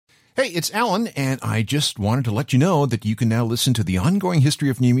Hey, it's Alan, and I just wanted to let you know that you can now listen to the ongoing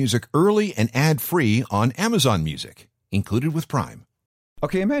history of new music early and ad-free on Amazon Music, included with Prime.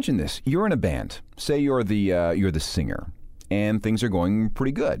 Okay, imagine this. You're in a band. Say you're the singer, and things are going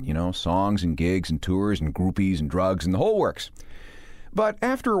pretty good. You know, songs and gigs and tours and groupies and drugs and the whole works. But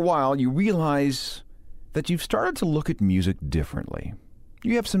after a while, you realize that you've started to look at music differently.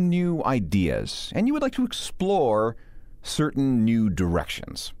 You have some new ideas, and you would like to explore certain new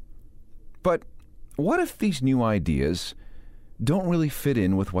directions. But what if these new ideas don't really fit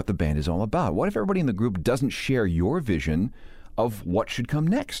in with what the band is all about? What if everybody in the group doesn't share your vision of what should come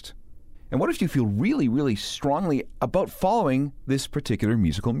next? And what if you feel really, really strongly about following this particular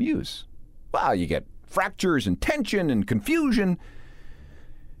musical muse? Well, you get fractures and tension and confusion.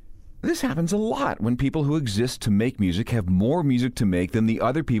 This happens a lot when people who exist to make music have more music to make than the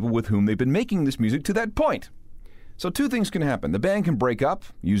other people with whom they've been making this music to that point. So two things can happen. The band can break up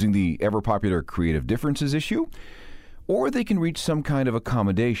using the ever-popular creative differences issue, or they can reach some kind of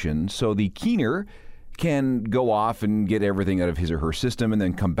accommodation so the keener can go off and get everything out of his or her system and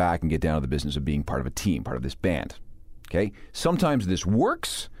then come back and get down to the business of being part of a team, part of this band. Okay? Sometimes this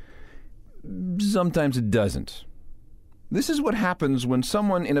works, sometimes it doesn't. This is what happens when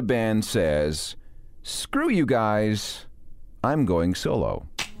someone in a band says, "Screw you guys, I'm going solo."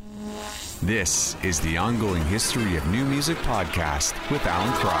 This is the Ongoing History of New Music podcast with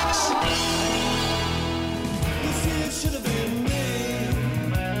Alan Cross. It should have been me.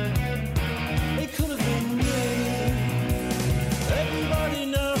 It could have been me. Everybody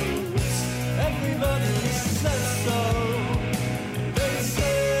knows. Everybody says so. They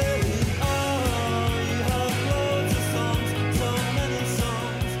say, oh, you have loads of songs, so many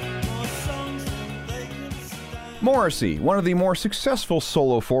songs, more songs than they can stand. Morrissey, one of the more successful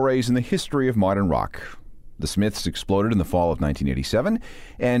solo forays in the history of modern rock. The Smiths exploded in the fall of 1987,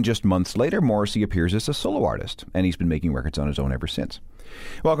 and just months later, Morrissey appears as a solo artist, and he's been making records on his own ever since.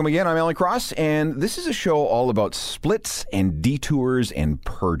 Welcome again, I'm Alan Cross, and this is a show all about splits and detours and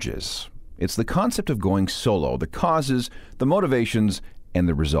purges. It's the concept of going solo, the causes, the motivations, and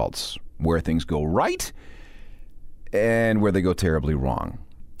the results, where things go right and where they go terribly wrong.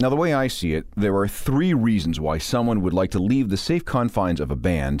 Now, the way I see it, there are three reasons why someone would like to leave the safe confines of a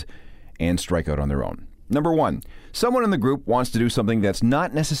band and strike out on their own. Number one, someone in the group wants to do something that's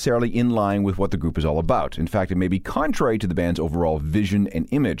not necessarily in line with what the group is all about. In fact, it may be contrary to the band's overall vision and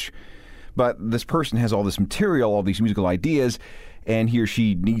image. But this person has all this material, all these musical ideas, and he or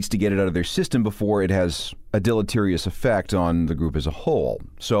she needs to get it out of their system before it has a deleterious effect on the group as a whole.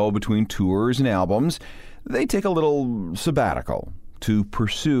 So between tours and albums, they take a little sabbatical to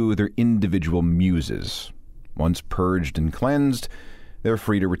pursue their individual muses. Once purged and cleansed, they're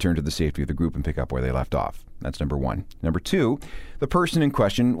free to return to the safety of the group and pick up where they left off. That's number one. Number two, the person in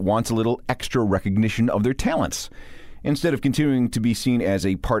question wants a little extra recognition of their talents. Instead of continuing to be seen as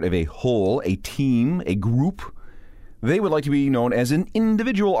a part of a whole, a team, a group, they would like to be known as an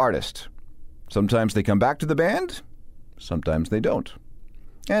individual artist. Sometimes they come back to the band, sometimes they don't.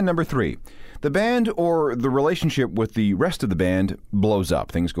 And number three, the band or the relationship with the rest of the band blows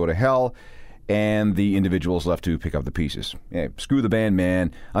up. Things go to hell, and the individual's left to pick up the pieces. Hey, screw the band,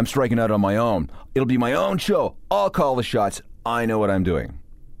 man. I'm striking out on my own. It'll be my own show. I'll call the shots. I know what I'm doing.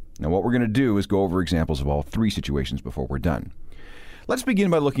 Now, what we're going to do is go over examples of all three situations before we're done. Let's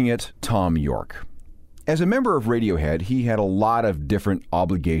begin by looking at Thom Yorke. As a member of Radiohead, he had a lot of different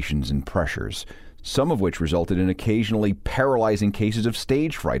obligations and pressures, some of which resulted in occasionally paralyzing cases of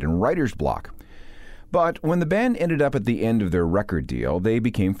stage fright and writer's block. But when the band ended up at the end of their record deal, they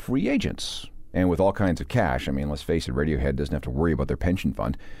became free agents. And with all kinds of cash, I mean, let's face it, Radiohead doesn't have to worry about their pension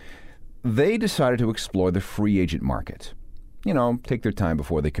fund. They decided to explore the free agent market. You know, take their time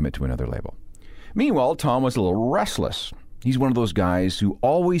before they commit to another label. Meanwhile, Thom was a little restless. He's one of those guys who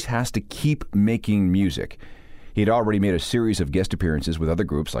always has to keep making music. He had already made a series of guest appearances with other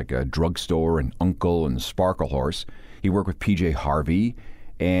groups like Drugstore and Uncle and Sparklehorse. He worked with PJ Harvey,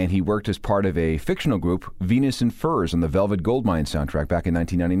 and he worked as part of a fictional group, Venus and Furs, on the Velvet Goldmine soundtrack back in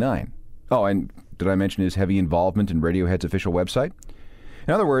 1999. Oh, and did I mention his heavy involvement in Radiohead's official website?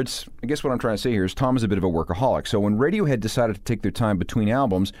 In other words, I guess what I'm trying to say here is Thom is a bit of a workaholic. So when Radiohead decided to take their time between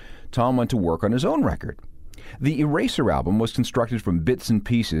albums, Thom went to work on his own record. The Eraser album was constructed from bits and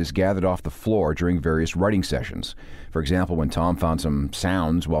pieces gathered off the floor during various writing sessions. For example, when Thom found some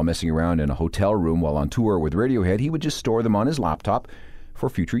sounds while messing around in a hotel room while on tour with Radiohead, he would just store them on his laptop for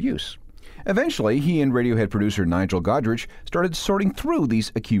future use. Eventually, he and Radiohead producer Nigel Godrich started sorting through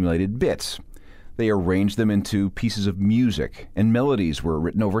these accumulated bits. They arranged them into pieces of music, and melodies were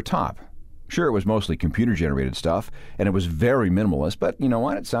written over top. Sure, it was mostly computer-generated stuff, and it was very minimalist, but you know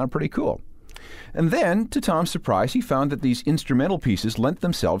what? It sounded pretty cool. And then, to Tom's surprise, he found that these instrumental pieces lent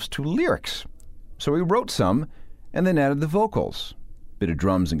themselves to lyrics. So he wrote some, and then added the vocals. Bit of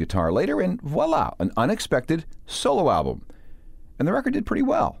drums and guitar later, and voila, an unexpected solo album. And the record did pretty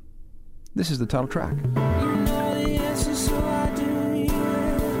well. This is the title track. You know the answer, so I do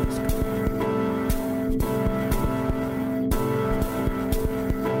ask.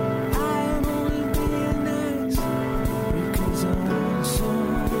 I am only being nice because I want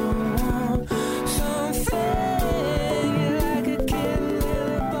something like a kid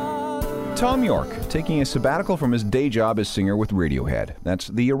in a bottle. Tom York, taking a sabbatical from his day job as singer with Radiohead. That's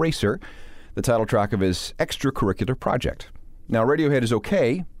The Eraser, the title track of his extracurricular project. Now, Radiohead is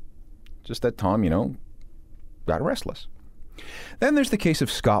okay, just that Tom, got restless. Then there's the case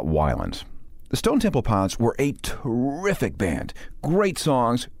of Scott Weiland. The Stone Temple Pilots were a terrific band. Great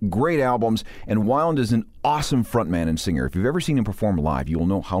songs, great albums, and Weiland is an awesome frontman and singer. If you've ever seen him perform live, you will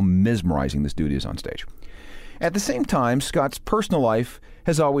know how mesmerizing this dude is on stage. At the same time, Scott's personal life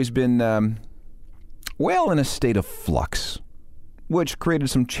has always been, in a state of flux, which created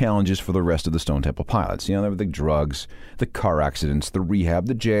some challenges for the rest of the Stone Temple Pilots. There were the drugs, the car accidents, the rehab,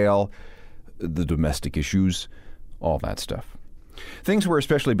 the jail, the domestic issues, all that stuff. Things were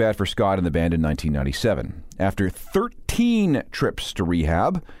especially bad for Scott and the band in 1997. After 13 trips to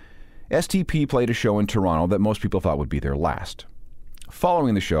rehab, STP played a show in Toronto that most people thought would be their last.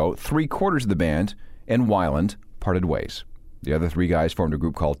 Following the show, 3/4 of the band and Weiland parted ways. The other 3 guys formed a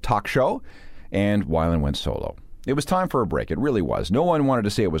group called Talk Show, and Weiland went solo. It was time for a break. It really was. No one wanted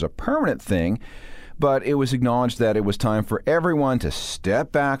to say it was a permanent thing, but it was acknowledged that it was time for everyone to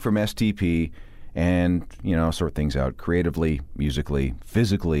step back from STP and, sort things out creatively, musically,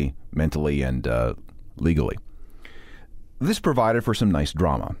 physically, mentally, and legally. This provided for some nice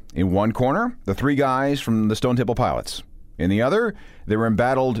drama. In one corner, the 3 guys from the Stone Temple Pilots. In the other, their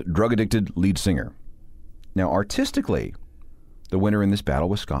embattled, drug-addicted lead singer. Now, artistically, the winner in this battle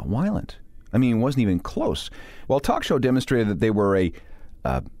was Scott Weiland. It wasn't even close. While Talk Show demonstrated that they were a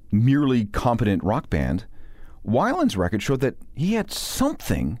merely competent rock band, Weiland's record showed that he had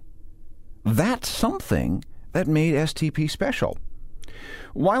something that made STP special.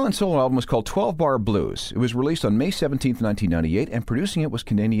 Weiland's solo album was called 12 Bar Blues. It was released on May 17, 1998, and producing it was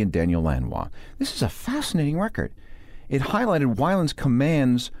Canadian Daniel Lanois. This is a fascinating record. It highlighted Weiland's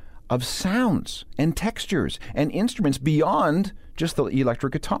commands of sounds and textures and instruments beyond just the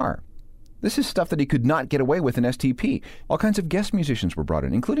electric guitar. This is stuff that he could not get away with in STP. All kinds of guest musicians were brought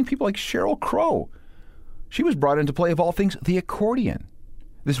in, including people like Sheryl Crow. She was brought in to play, of all things, the accordion.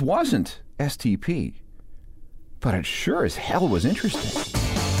 This wasn't STP, but it sure as hell was interesting.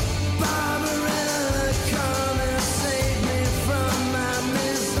 Barbarella, come and save me from my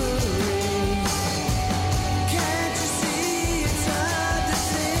misery. Can't you see it's hard to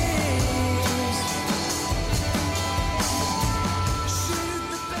think?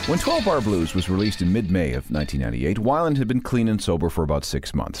 When 12 Bar Blues was released in mid-May of 1998, Weiland had been clean and sober for about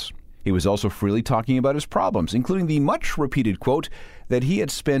 6 months. He was also freely talking about his problems, including the much-repeated quote that he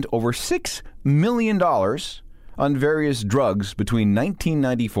had spent over $6 million on various drugs between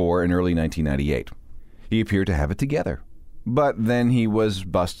 1994 and early 1998. He appeared to have it together. But then he was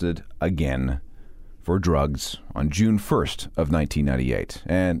busted again for drugs on June 1st of 1998,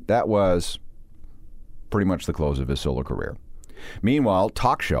 and that was pretty much the close of his solo career. Meanwhile,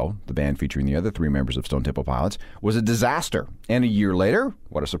 Talk Show, the band featuring the other 3 members of Stone Temple Pilots, was a disaster. And a year later,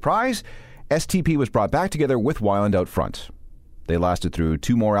 what a surprise, STP was brought back together with Weiland out front. They lasted through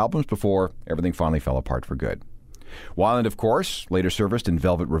 2 more albums before everything finally fell apart for good. Weiland, of course, later serviced in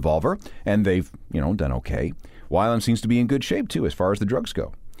Velvet Revolver, and they've, done okay. Weiland seems to be in good shape, too, as far as the drugs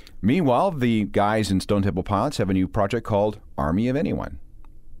go. Meanwhile, the guys in Stone Temple Pilots have a new project called Army of Anyone.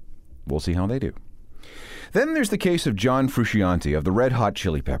 We'll see how they do. Then there's the case of John Frusciante of the Red Hot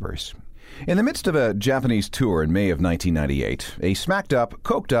Chili Peppers. In the midst of a Japanese tour in May of 1998, a smacked up,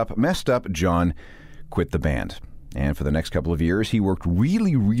 coked up, messed up John quit the band. And for the next couple of years, he worked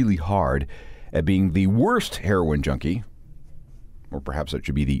really, really hard at being the worst heroin junkie, or perhaps it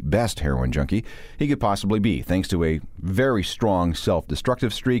should be the best heroin junkie he could possibly be, thanks to a very strong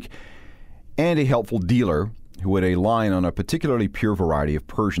self-destructive streak and a helpful dealer who had a line on a particularly pure variety of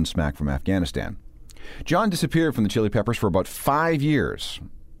Persian smack from Afghanistan. John disappeared from the Chili Peppers for about 5 years.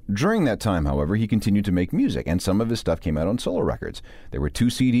 During that time, however, he continued to make music, and some of his stuff came out on solo records. There were 2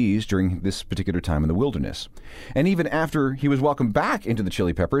 CDs during this particular time in the wilderness. And even after he was welcomed back into the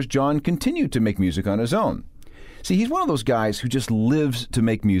Chili Peppers, John continued to make music on his own. See, he's one of those guys who just lives to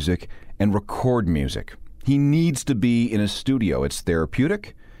make music and record music. He needs to be in a studio. It's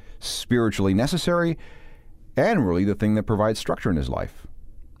therapeutic, spiritually necessary, and really the thing that provides structure in his life.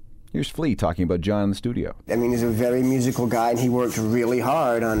 Here's Flea talking about John in the studio. I mean, he's a very musical guy, and he worked really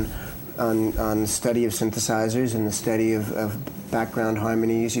hard on the study of synthesizers and the study of background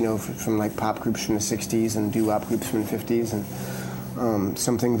harmonies, you know, from like pop groups from the 60s and doo-wop groups from the 50s, and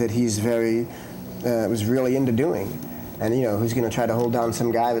something that he's was really into doing. And, you know, who's going to try to hold down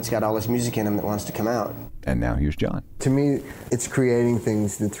some guy that's got all this music in him that wants to come out? And now here's John. To me, it's creating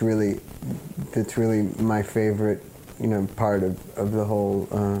things that's really my favorite, you know, part of the whole,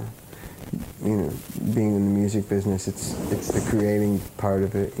 you know, being in the music business. It's the creating part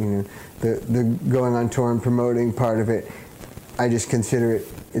of it, you know. The going on tour and promoting part of it, I just consider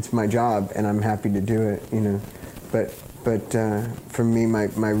it's my job, and I'm happy to do it, you know. But for me,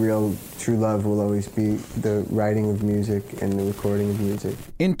 my real true love will always be the writing of music and the recording of music.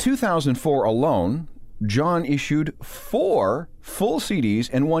 In 2004 alone, John issued 4 full CDs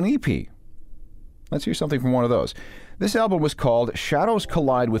and 1 EP. Let's hear something from one of those. This album was called Shadows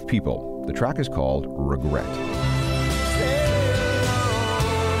Collide with People. The track is called Regret.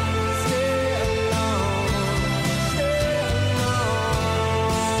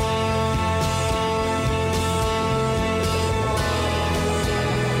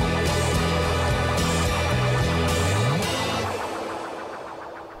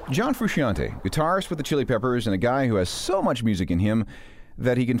 John Frusciante, guitarist with the Chili Peppers and a guy who has so much music in him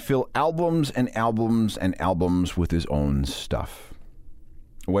that he can fill albums and albums and albums with his own stuff.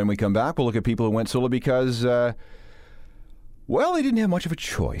 When we come back, we'll look at people who went solo because, well, they didn't have much of a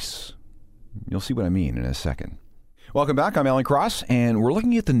choice. You'll see what I mean in a second. Welcome back. I'm Alan Cross, and we're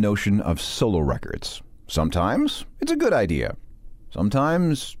looking at the notion of solo records. Sometimes it's a good idea.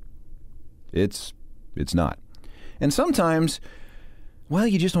 Sometimes it's not. And sometimes, well,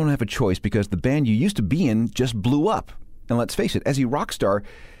 you just don't have a choice because the band you used to be in just blew up. And let's face it, as a rock star,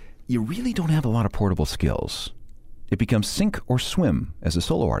 you really don't have a lot of portable skills. It becomes sink or swim as a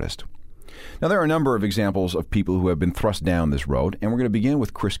solo artist. Now, there are a number of examples of people who have been thrust down this road, and we're going to begin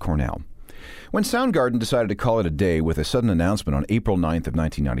with Chris Cornell. When Soundgarden decided to call it a day with a sudden announcement on April 9th of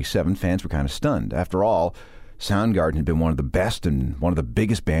 1997, fans were kind of stunned. After all, Soundgarden had been one of the best and one of the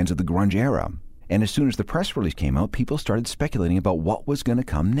biggest bands of the grunge era. And as soon as the press release came out, people started speculating about what was going to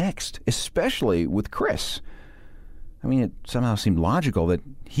come next, especially with Chris. I mean, it somehow seemed logical that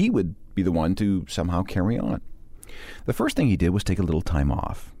he would be the one to somehow carry on. The first thing he did was take a little time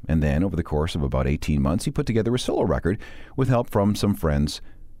off, and then over the course of about 18 months, he put together a solo record with help from some friends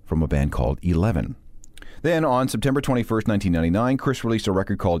from a band called 11. Then on September 21st, 1999, Chris released a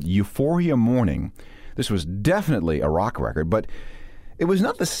record called Euphoria Morning. This was definitely a rock record, but it was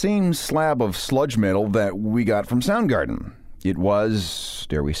not the same slab of sludge metal that we got from Soundgarden. It was,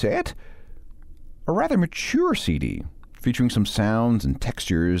 dare we say it, a rather mature CD, featuring some sounds and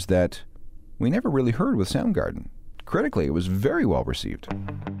textures that we never really heard with Soundgarden. Critically, it was very well received.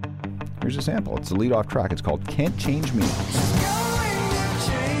 Here's a sample. It's the lead-off track. It's called Can't Change Me.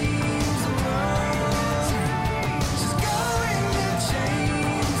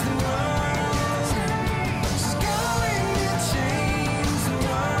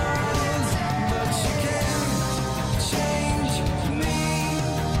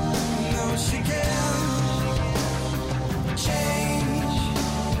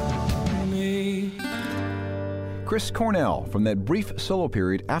 Chris Cornell from that brief solo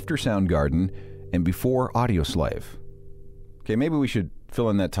period after Soundgarden and before Audioslave. Okay, maybe we should fill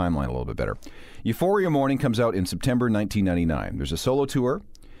in that timeline a little bit better. Euphoria Morning comes out in September 1999. There's a solo tour.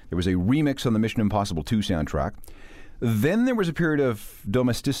 There was a remix on the Mission Impossible 2 soundtrack. Then there was a period of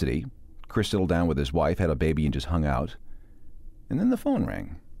domesticity. Chris settled down with his wife, had a baby, and just hung out. And then the phone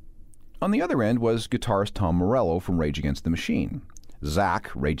rang. On the other end was guitarist Tom Morello from Rage Against the Machine. Zach,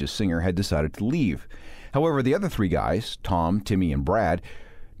 Rage's singer, had decided to leave. However, the other 3 guys, Tom, Timmy, and Brad,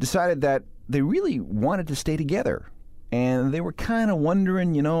 decided that they really wanted to stay together. And they were kind of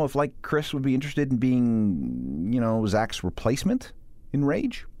wondering, you know, if, like, Chris would be interested in being, you know, Zach's replacement in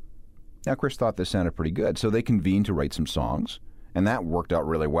Rage. Now, Chris thought this sounded pretty good, so they convened to write some songs, and that worked out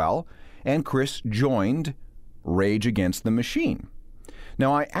really well. And Chris joined Rage Against the Machine.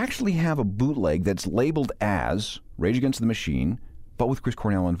 Now, I actually have a bootleg that's labeled as Rage Against the Machine, but with Chris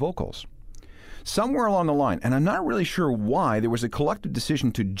Cornell on vocals. Somewhere along the line, and I'm not really sure why, there was a collective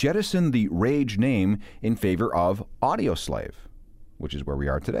decision to jettison the Rage name in favor of Audioslave, which is where we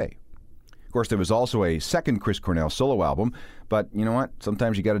are today. Of course, there was also a second Chris Cornell solo album, but you know what?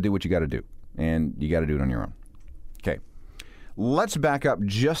 Sometimes you got to do what you got to do, and you got to do it on your own. Okay, let's back up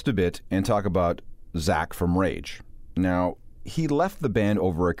just a bit and talk about Zach from Rage. Now, he left the band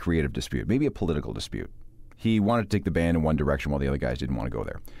over a creative dispute, maybe a political dispute. he wanted to take the band in one direction while the other guys didn't want to go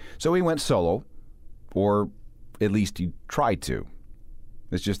there. So he went solo, or at least he tried to.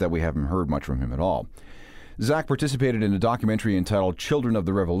 It's just that we haven't heard much from him at all. Zach participated in a documentary entitled Children of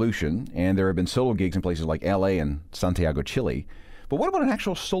the Revolution, and there have been solo gigs in places like LA and Santiago, Chile. But what about an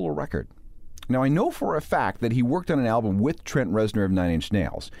actual solo record? Now, I know for a fact that he worked on an album with Trent Reznor of Nine Inch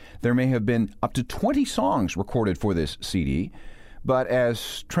Nails. There may have been up to 20 songs recorded for this CD, but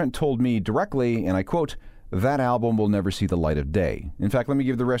as Trent told me directly, and I quote, "That album will never see the light of day." In fact, let me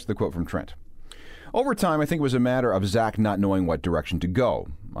give the rest of the quote from Trent. "Over time, I think it was a matter of Zach not knowing what direction to go.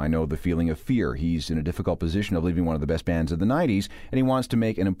 I know the feeling of fear. He's in a difficult position of leaving one of the best bands of the 90s, and he wants to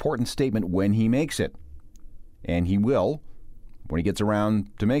make an important statement when he makes it. And he will when he gets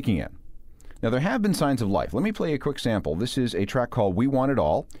around to making it." Now, there have been signs of life. Let me play a quick sample. This is a track called We Want It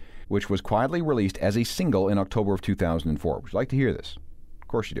All, which was quietly released as a single in October of 2004. Would you like to hear this? Of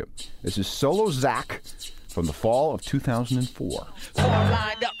course you do. This is Solo Zach from the fall of 2004. Four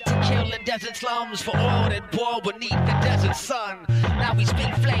lined up to kill in desert slums for oil that boil beneath the desert sun. Now we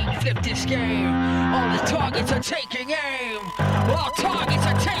speak flame, flip this game. All the targets are taking aim. All targets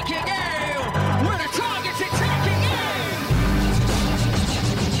are taking aim. Where the targets are taking aim.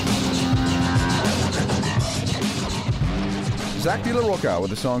 Zach De La Rocha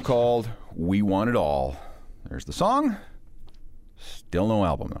with a song called We Want It All. There's the song. Still no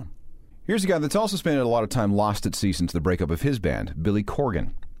album, though. Here's a guy that's also spent a lot of time lost at sea since the breakup of his band, Billy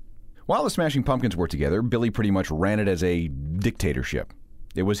Corgan. While the Smashing Pumpkins were together, Billy pretty much ran it as a dictatorship.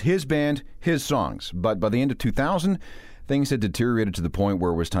 It was his band, his songs, but by the end of 2000, things had deteriorated to the point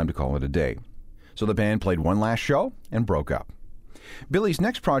where it was time to call it a day. So the band played one last show and broke up. Billy's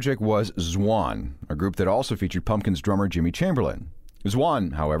next project was Zwan, a group that also featured Pumpkins drummer Jimmy Chamberlin.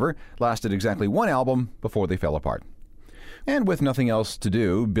 Zwan, however, lasted exactly one album before they fell apart. And with nothing else to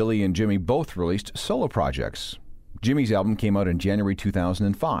do, Billy and Jimmy both released solo projects. Jimmy's album came out in January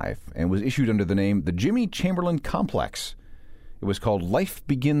 2005 and was issued under the name The Jimmy Chamberlin Complex. It was called Life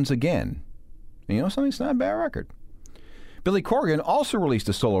Begins Again. And you know something? It's not a bad record. Billy Corgan also released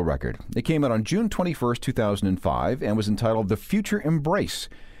a solo record. It came out on June 21st, 2005, and was entitled The Future Embrace,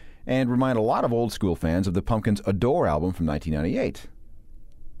 and reminded a lot of old school fans of the Pumpkins' Adore album from 1998.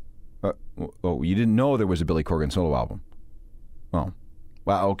 You didn't know there was a Billy Corgan solo album? Oh,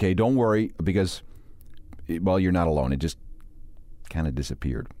 well, okay, don't worry, because, well, you're not alone. It just kind of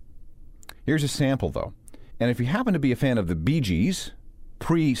disappeared. Here's a sample, though. And if you happen to be a fan of the Bee Gees,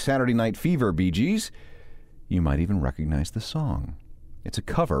 pre-Saturday Night Fever Bee Gees, you might even recognize the song. It's a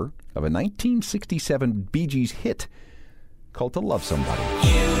cover of a 1967 Bee Gees hit called To Love Somebody.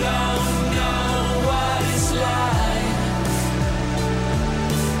 You don't know what it's like.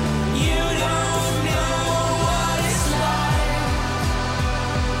 You don't know what it's like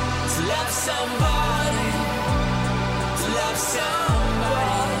to love somebody, to love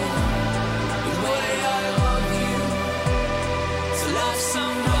somebody the way I love you, to love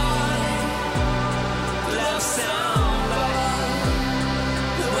somebody, to love somebody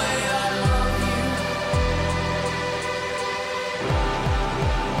the way I love you.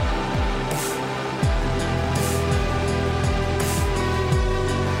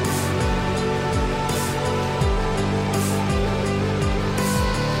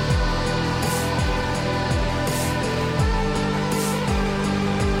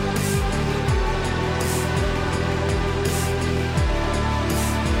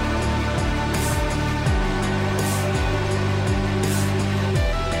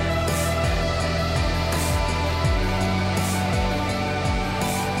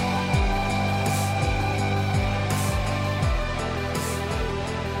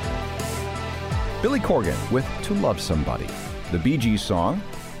 Billy Corgan with To Love Somebody. The Bee Gees song,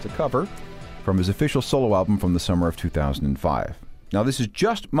 it's a cover, from his official solo album from the summer of 2005. Now, this is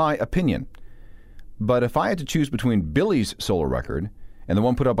just my opinion, but if I had to choose between Billy's solo record and the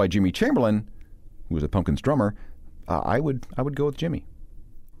one put out by Jimmy Chamberlin, who was a Pumpkins drummer, I would go with Jimmy.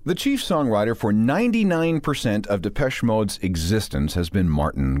 The chief songwriter for 99% of Depeche Mode's existence has been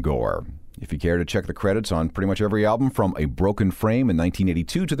Martin Gore. If you care to check the credits on pretty much every album from A Broken Frame in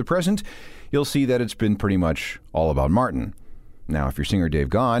 1982 to the present, you'll see that it's been pretty much all about Martin. Now, if you're singer Dave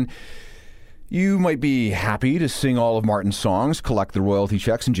Gahan, you might be happy to sing all of Martin's songs, collect the royalty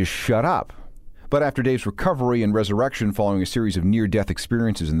checks, and just shut up. But after Dave's recovery and resurrection following a series of near-death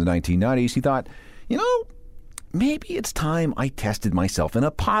experiences in the 1990s, he thought, maybe it's time I tested myself in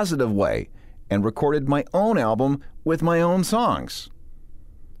a positive way and recorded my own album with my own songs.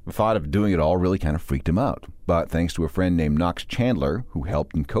 The thought of doing it all really kind of freaked him out. But thanks to a friend named Knox Chandler, who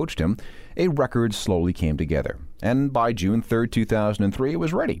helped and coached him, a record slowly came together. And by June 3rd, 2003, it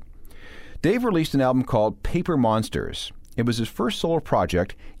was ready. Dave released an album called Paper Monsters. It was his first solo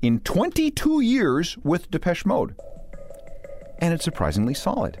project in 22 years with Depeche Mode. And it's surprisingly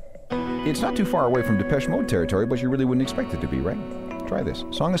solid. It's not too far away from Depeche Mode territory, but you really wouldn't expect it to be, right? Try this.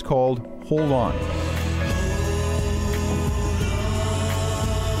 The song is called Hold On.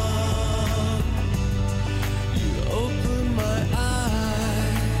 Open my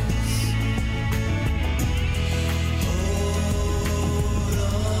eyes. Hold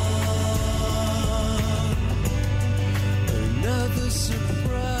on. Another surprise.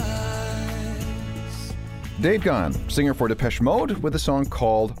 Dave Gahan, singer for Depeche Mode, with a song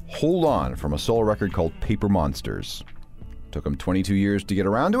called Hold On from a solo record called Paper Monsters. Took him 22 years to get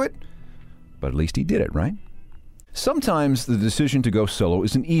around to it, but at least he did it, right? Sometimes the decision to go solo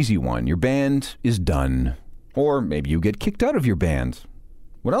is an easy one. Your band is done. Or maybe you get kicked out of your band.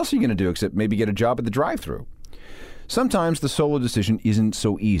 What else are you going to do except maybe get a job at the drive-thru? Sometimes the solo decision isn't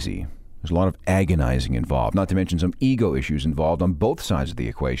so easy. There's a lot of agonizing involved, not to mention some ego issues involved on both sides of the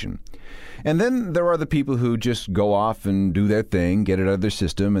equation. And then there are the people who just go off and do their thing, get it out of their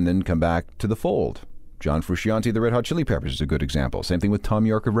system, and then come back to the fold. John Frusciante of the Red Hot Chili Peppers is a good example. Same thing with Thom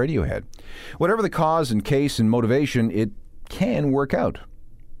Yorke of Radiohead. Whatever the cause and case and motivation, it can work out.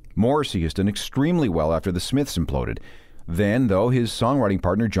 Morrissey has done extremely well after the Smiths imploded. Then, though, his songwriting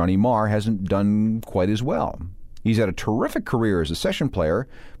partner Johnny Marr hasn't done quite as well. He's had a terrific career as a session player,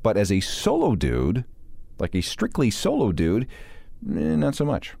 but as a solo dude, like a strictly solo dude, not so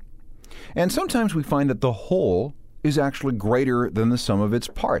much. And sometimes we find that the whole is actually greater than the sum of its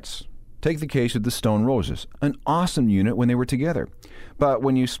parts. Take the case of the Stone Roses, an awesome unit when they were together. But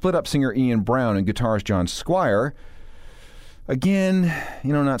when you split up singer Ian Brown and guitarist John Squire, again,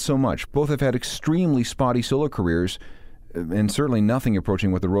 not so much. Both have had extremely spotty solo careers, and certainly nothing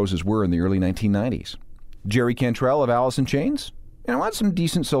approaching what the Roses were in the early 1990s. Jerry Cantrell of Alice in Chains, had some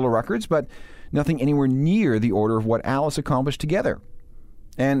decent solo records, but nothing anywhere near the order of what Alice accomplished together.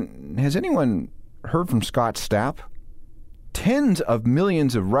 And has anyone heard from Scott Stapp? Tens of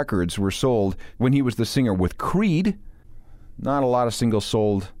millions of records were sold when he was the singer with Creed. Not a lot of singles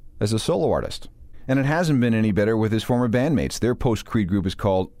sold as a solo artist. And it hasn't been any better with his former bandmates. Their post-Creed group is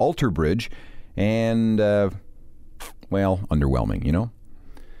called Alter Bridge, and, underwhelming,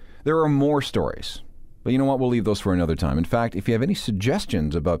 There are more stories. But you know what? We'll leave those for another time. In fact, if you have any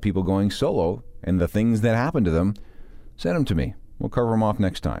suggestions about people going solo and the things that happen to them, send them to me. We'll cover them off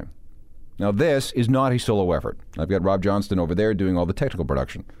next time. Now, this is not a solo effort. I've got Rob Johnston over there doing all the technical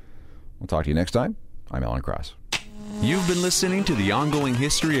production. We'll talk to you next time. I'm Alan Cross. You've been listening to the Ongoing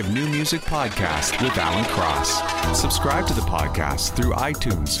History of New Music podcast with Alan Cross. Subscribe to the podcast through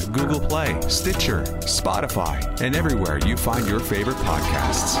iTunes, Google Play, Stitcher, Spotify, and everywhere you find your favorite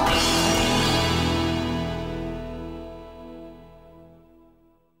podcasts.